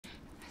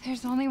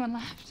There's only one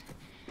left.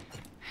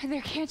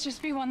 There can't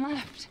just be one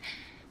left.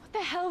 What the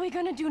hell are we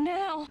gonna do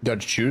now? Got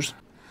to choose.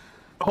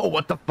 Oh,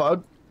 what the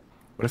fuck?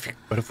 What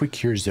if we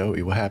cure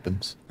Zoe? What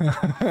happens? You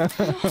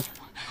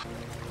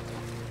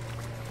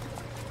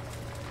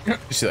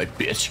see, like,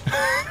 bitch.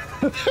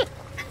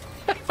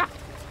 I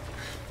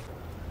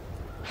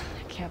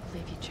can't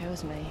believe you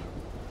chose me.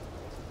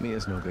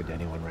 Mia's no good to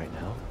anyone right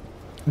now.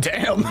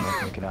 Damn.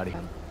 Get out of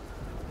here.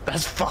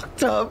 That's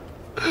fucked up.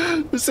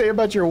 To say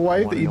about your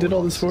wife that you did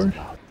all this for.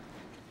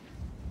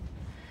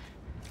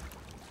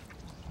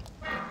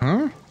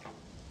 Huh?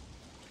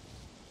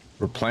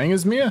 We're playing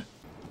as Mia?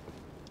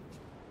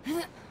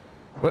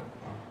 What?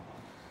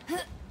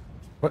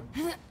 What?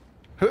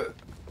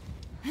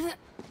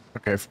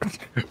 Okay,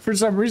 for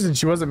some reason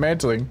she wasn't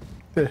mantling.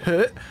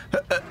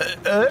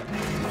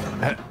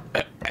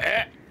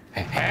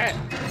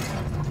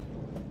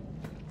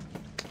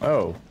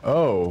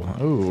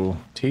 Oh,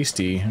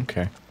 tasty.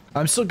 Okay.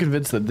 I'm still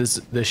convinced that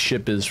this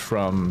ship is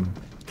from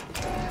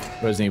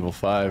Resident Evil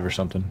 5 or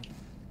something.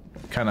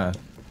 Kind of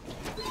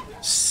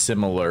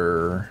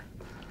similar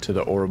to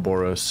the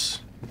Ouroboros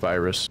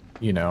virus.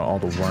 You know, all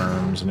the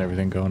worms and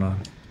everything going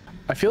on.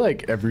 I feel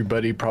like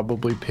everybody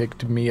probably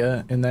picked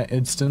Mia in that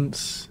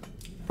instance.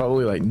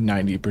 Probably like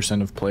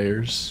 90% of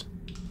players.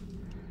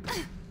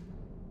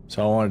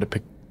 So I wanted to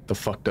pick the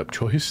fucked up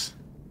choice.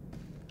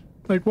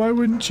 Like, why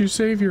wouldn't you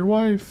save your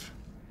wife?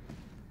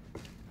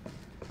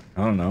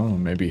 I don't know,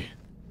 maybe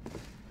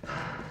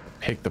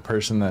pick the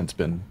person that's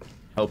been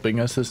helping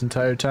us this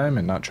entire time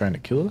and not trying to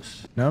kill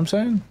us. Know what I'm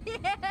saying?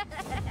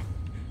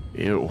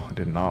 Ew, I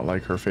did not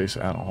like her face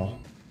at all.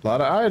 A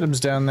lot of items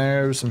down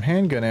there, some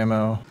handgun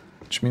ammo,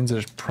 which means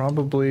there's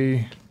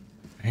probably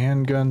a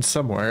handgun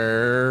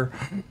somewhere.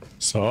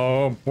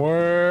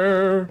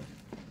 Somewhere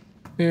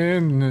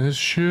in this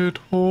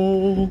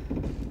shithole.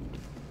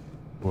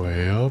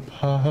 Way up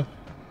high.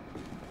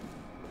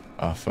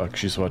 Oh fuck,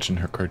 she's watching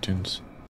her cartoons.